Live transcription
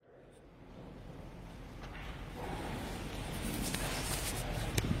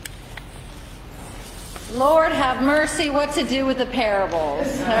Lord have mercy, what to do with the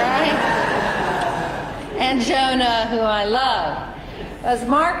parables, all right? And Jonah, who I love. As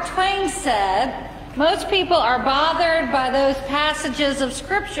Mark Twain said, most people are bothered by those passages of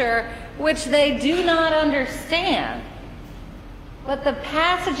Scripture which they do not understand. But the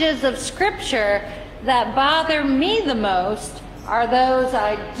passages of Scripture that bother me the most are those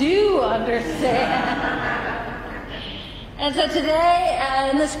I do understand. And so today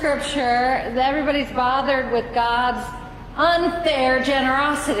in the Scripture, everybody's bothered with God's unfair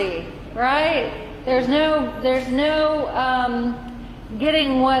generosity, right? There's no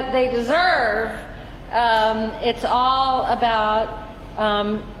getting what they deserve. It's all about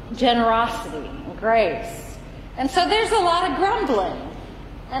generosity and grace. And so there's a lot of grumbling.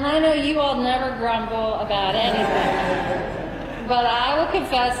 And I know you all never grumble about anything. But I will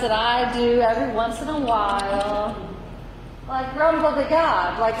confess that I do every once in a while. Like grumble to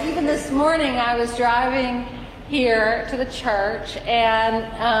God. Like even this morning I was driving here to the church and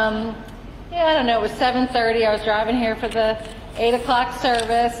I don't know, it was 7:30. I was driving here for the 8 o'clock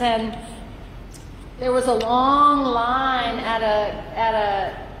service and there was a long line at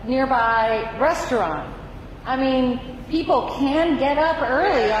a nearby restaurant. I mean, people can get up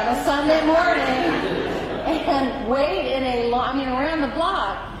early on a Sunday morning and wait in around the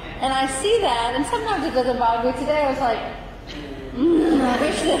block. And I see that, and sometimes it doesn't bother me. Today I was like,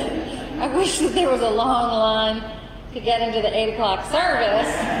 I wish that there was a long line to get into the 8 o'clock service.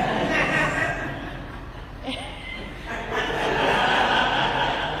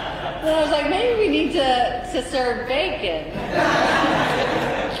 And I was like, maybe we need to serve bacon.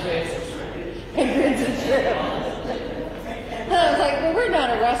 And grits and shrimp. And I was like, well, we're not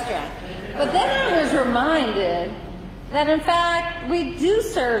a restaurant. But then I was reminded that in fact we do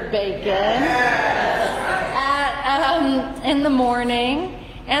serve bacon in the morning,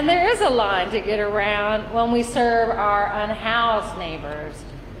 and there is a line to get around when we serve our unhoused neighbors.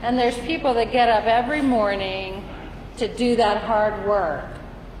 And there's people that get up every morning to do that hard work.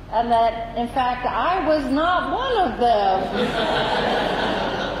 And that, in fact, I was not one of them.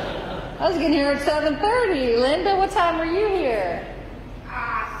 I was getting here at 7:30. Linda, what time were you here?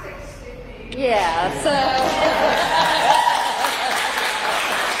 6:50. Yeah, so...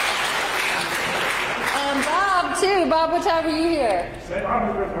 Bob, too. Bob, what time were you here?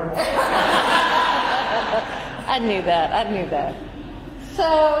 I knew that. So,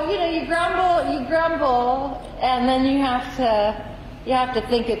 you grumble, and then you have to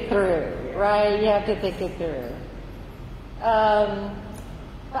think it through, right? You have to think it through.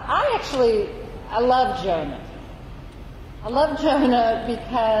 But I love Jonah. I love Jonah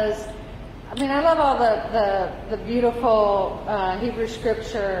because, I love all the beautiful Hebrew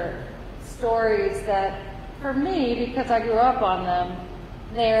Scripture stories that, for me, because I grew up on them,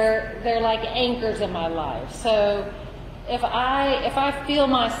 they're like anchors in my life. So if I feel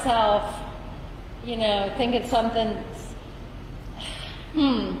myself, thinking something,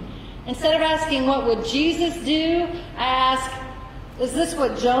 instead of asking what would Jesus do, I ask, is this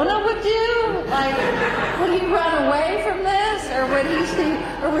what Jonah would do? Like, would he run away from this, or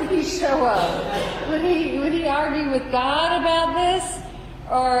would he show up? Would he argue with God about this,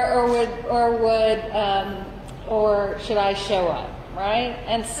 or should I show up? Right?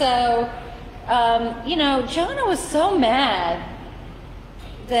 And so, Jonah was so mad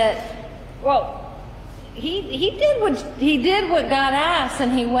that, he did what God asked,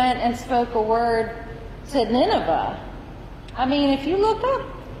 and he went and spoke a word to Nineveh. If you look up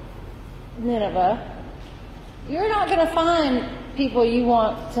Nineveh, you're not going to find people you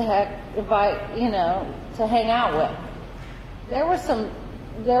want to invite, to hang out with. There was some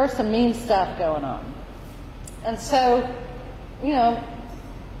mean stuff going on. And so,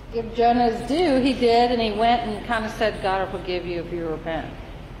 if Jonah's due, he did, and he went and kind of said, God will forgive you if you repent.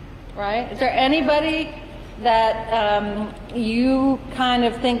 Right? Is there anybody that you kind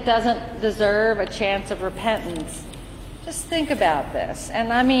of think doesn't deserve a chance of repentance? Just think about this.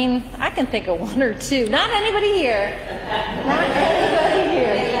 And I can think of one or two. Not anybody here. Not anybody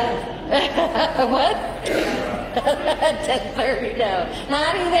here. What? 10:30, no.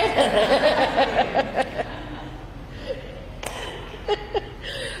 Not either.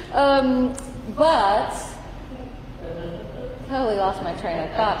 But totally lost my train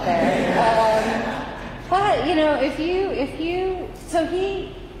of thought there. But if you, so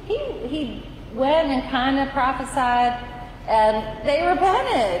he went and kind of prophesied, and they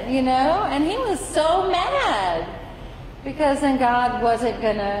repented, and he was so mad because then God wasn't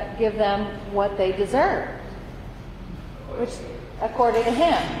going to give them what they deserved, which according to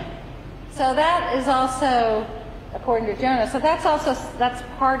him. So that is also according to Jonah. So that's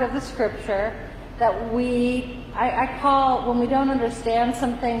part of the Scripture that I call, when we don't understand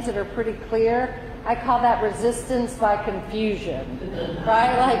some things that are pretty clear, I call that resistance by confusion,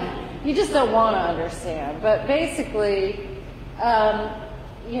 right? Like, you just don't want to understand. But basically,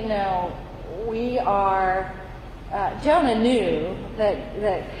 we are, Jonah knew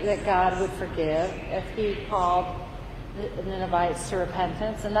that God would forgive if he called the Ninevites to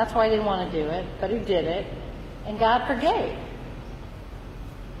repentance, and that's why he didn't want to do it, but he did it, and God forgave.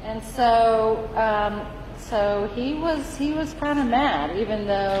 And so he was kind of mad, even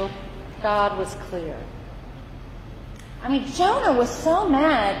though God was clear. I mean, Jonah was so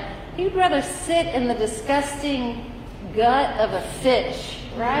mad, he'd rather sit in the disgusting gut of a fish,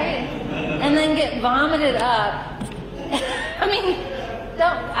 right? And then get vomited up. I mean,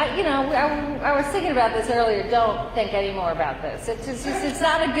 I was thinking about this earlier. Don't think any more about this. It's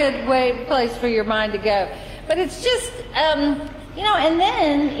not a good place for your mind to go. But it's just, and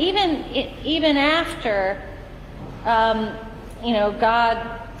then even after, God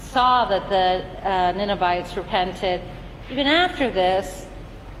saw that the Ninevites repented. Even after this,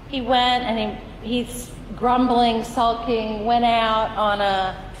 he went and he's grumbling, sulking, went out on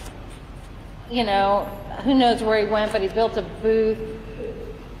a, who knows where he went, but he built a booth.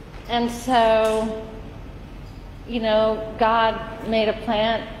 And so, God made a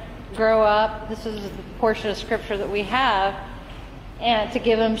plant grow up. This is the portion of scripture that we have, and to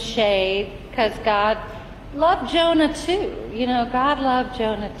give him shade, because God loved Jonah too. God loved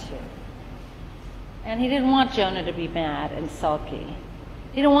Jonah too. And he didn't want Jonah to be mad and sulky.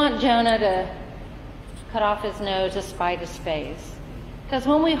 He didn't want Jonah to cut off his nose to spite his face. Because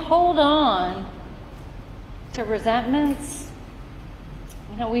when we hold on to resentments,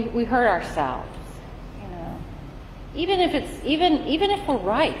 we hurt ourselves. Even if we're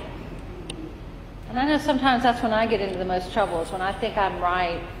right. And I know sometimes that's when I get into the most trouble, is when I think I'm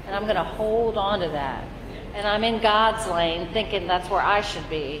right and I'm going to hold on to that. And I'm in God's lane thinking that's where I should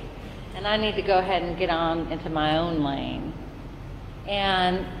be. And I need to go ahead and get on into my own lane.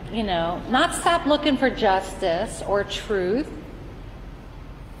 And, not stop looking for justice or truth.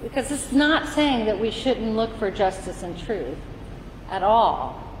 Because it's not saying that we shouldn't look for justice and truth at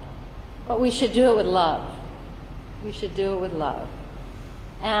all. But we should do it with love. We should do it with love.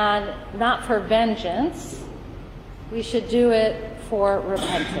 And not for vengeance. We should do it for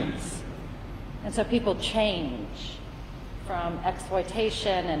repentance. And so people change from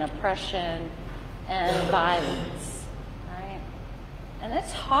exploitation and oppression and violence, right? And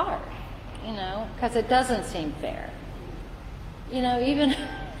it's hard, because it doesn't seem fair. Even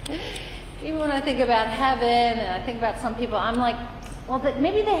when I think about heaven and I think about some people, I'm like, well,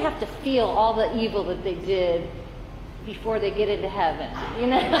 maybe they have to feel all the evil that they did before they get into heaven,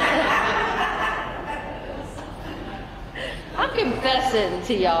 I'm confessing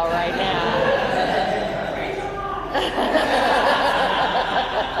to y'all right now.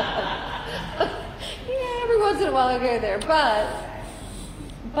 Every once in a while I go there,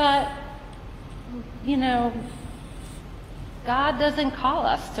 but God doesn't call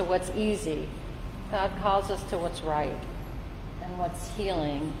us to what's easy. God calls us to what's right and what's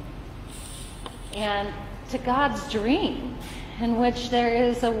healing, and to God's dream, in which there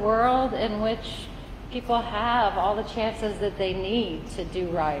is a world in which people have all the chances that they need to do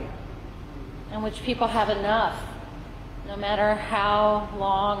right, in which people have enough, no matter how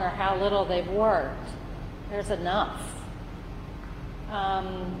long or how little they've worked. There's enough.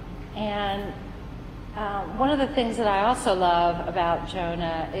 One of the things that I also love about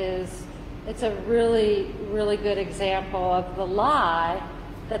Jonah is it's a really, really good example of the lie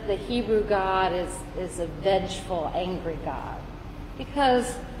that the Hebrew God is a vengeful, angry God.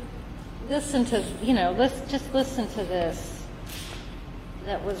 Because listen to this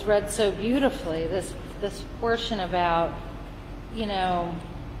that was read so beautifully, this portion about,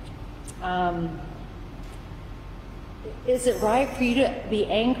 is it right for you to be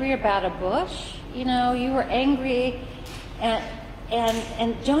angry about a bush? You were angry, and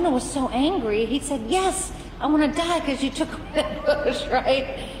Jonah was so angry, he said, yes, I want to die because you took away that bush,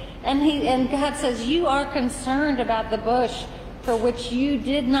 right? And God says, you are concerned about the bush for which you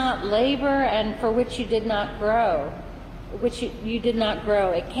did not labor and for which you did not grow, which you did not grow.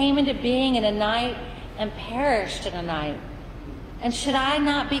 It came into being in a night and perished in a night. And should I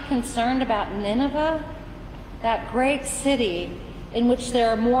not be concerned about Nineveh, that great city in which there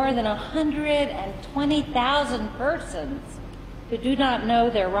are more than 120,000 persons who do not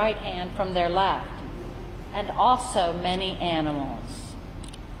know their right hand from their left, and also many animals?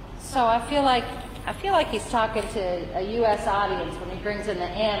 So I feel like he's talking to a U.S. audience when he brings in the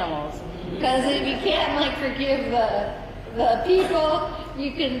animals, because if you can't forgive the people,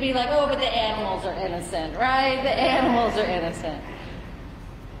 you can be like, oh, but the animals are innocent, right? The animals are innocent.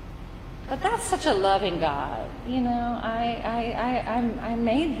 But that's such a loving God. You know, I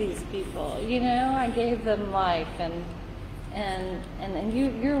made these people, you know, I gave them life, and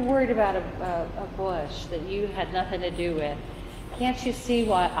you're worried about a bush that you had nothing to do with. Can't you see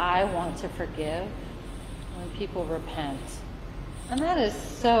why I want to forgive when people repent? And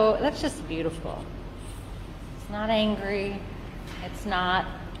that's just beautiful. It's not angry. It's not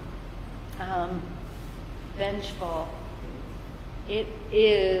vengeful. It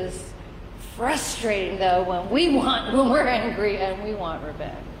is frustrating, though, when we're angry and we want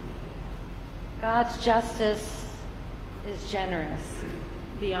revenge. God's justice is generous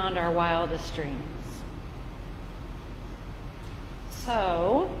beyond our wildest dreams.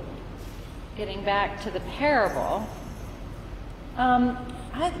 So, getting back to the parable,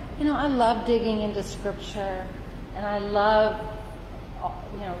 I love digging into Scripture, and I love,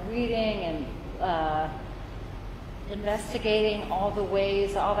 reading and investigating all the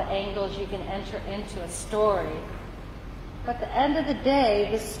ways, all the angles you can enter into a story. But at the end of the day,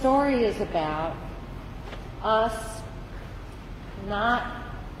 the story is about us not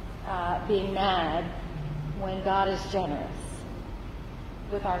being mad when God is generous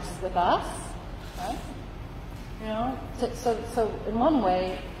with us, right? You know, so in one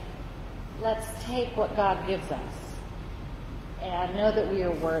way, let's take what God gives us and know that we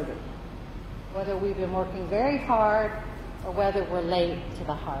are worthy, whether we've been working very hard or whether we're late to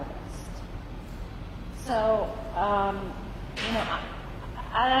the harvest. So,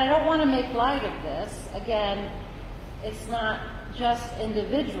 I don't want to make light of this. Again, it's not just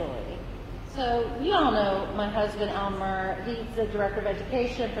individually. So you all know my husband Elmer. He's the director of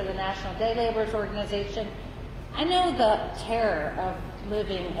education for the National Day Laborers Organization. I know the terror of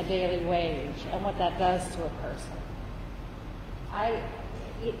living a daily wage and what that does to a person.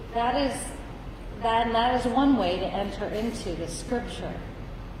 That is one way to enter into the Scripture,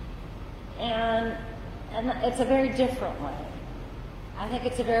 and it's a very different way. I think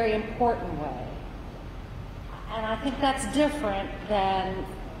it's a very important way, and I think that's different than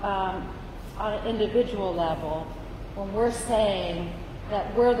on an individual level when we're saying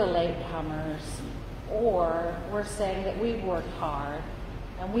that we're the latecomers, or we're saying that we've worked hard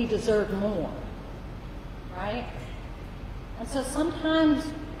and we deserve more, right? And so sometimes,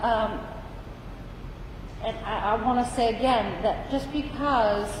 and I want to say again that just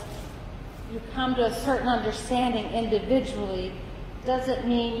because you come to a certain understanding individually doesn't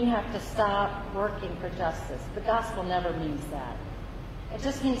mean you have to stop working for justice. The gospel never means that. It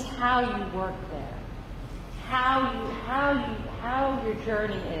just means how you work there, how your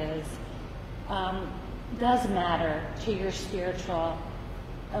journey is does matter to your spiritual,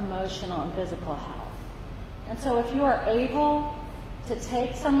 emotional, and physical health. And so if you are able to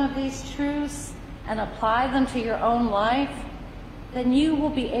take some of these truths and apply them to your own life, then you will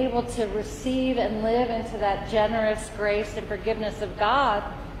be able to receive and live into that generous grace and forgiveness of God,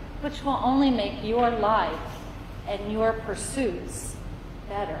 which will only make your life and your pursuits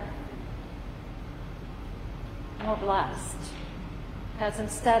better, more blessed. Because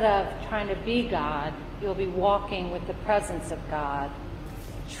instead of trying to be God, you'll be walking with the presence of God,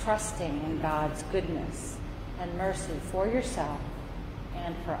 trusting in God's goodness and mercy for yourself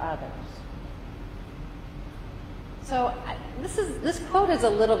and for others. So this quote is a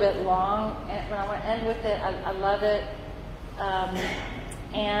little bit long, and I want to end with it. I love it,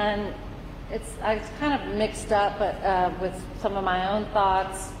 and it's kind of mixed up, with some of my own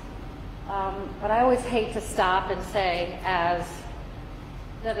thoughts. But I always hate to stop and say, as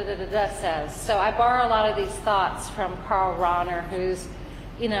says. So I borrow a lot of these thoughts from Karl Rahner, who's,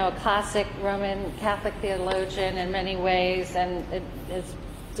 a classic Roman Catholic theologian in many ways, and it is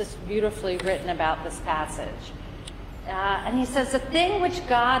just beautifully written about this passage. And he says, the thing which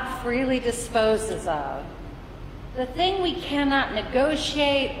God freely disposes of, the thing we cannot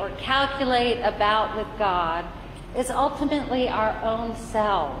negotiate or calculate about with God, is ultimately our own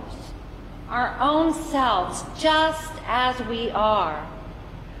selves. Our own selves, just as we are.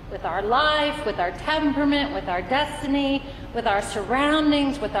 With our life, with our temperament, with our destiny, with our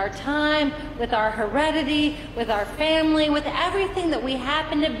surroundings, with our time, with our heredity, with our family, with everything that we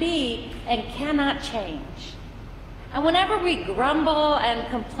happen to be and cannot change. And whenever we grumble and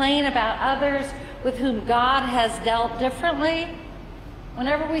complain about others with whom God has dealt differently,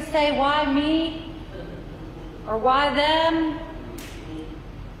 whenever we say, why me? Or why them?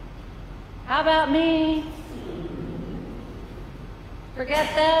 How about me?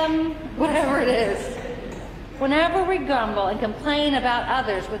 Forget them? Whatever it is. Whenever we grumble and complain about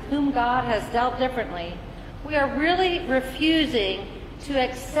others with whom God has dealt differently, we are really refusing to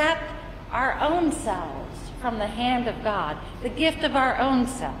accept our own selves from the hand of God, the gift of our own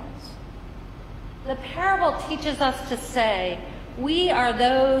selves. The parable teaches us to say, we are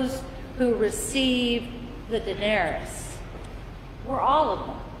those who receive the denarius. We're all of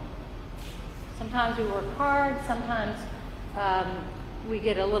them. Sometimes we work hard, sometimes we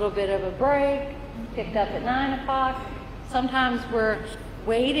get a little bit of a break, picked up at 9 o'clock. Sometimes we're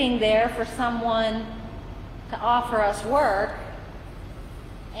waiting there for someone to offer us work,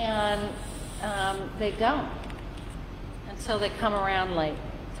 and they don't. And so they come around late.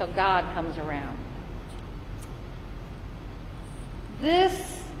 So God comes around.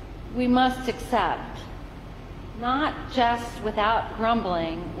 This we must accept, not just without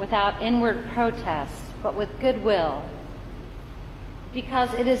grumbling, without inward protest, but with goodwill,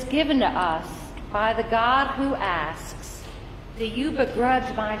 because it is given to us by the God who asks, do you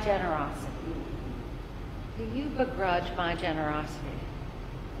begrudge my generosity? Do you begrudge my generosity?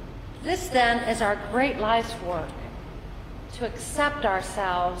 This then is our great life's work, to accept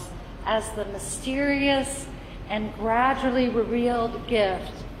ourselves as the mysterious and gradually revealed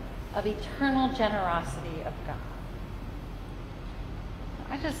gift of eternal generosity of God.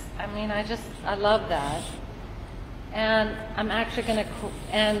 I love that. And I'm actually going to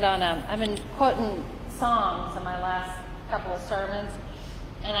end on I've been quoting songs in my last couple of sermons,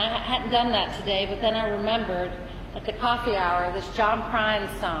 and I hadn't done that today, but then I remembered at the coffee hour this John Prine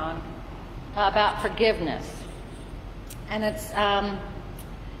song about forgiveness. And it's,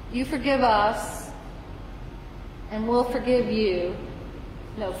 you forgive us, and we'll forgive you.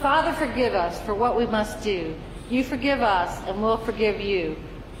 No, Father, forgive us for what we must do. You forgive us, and we'll forgive you.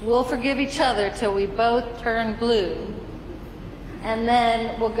 We'll forgive each other till we both turn blue. And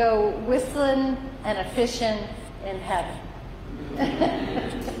then we'll go whistling and a fishing in heaven.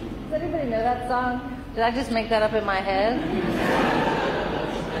 Does anybody know that song? Did I just make that up in my head?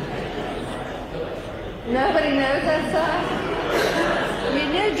 Nobody knows that song? You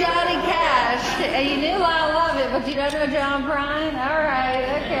knew Johnny Cash, and you knew I Love It, but you don't know John Prine? All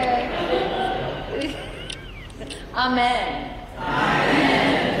right, okay. Amen.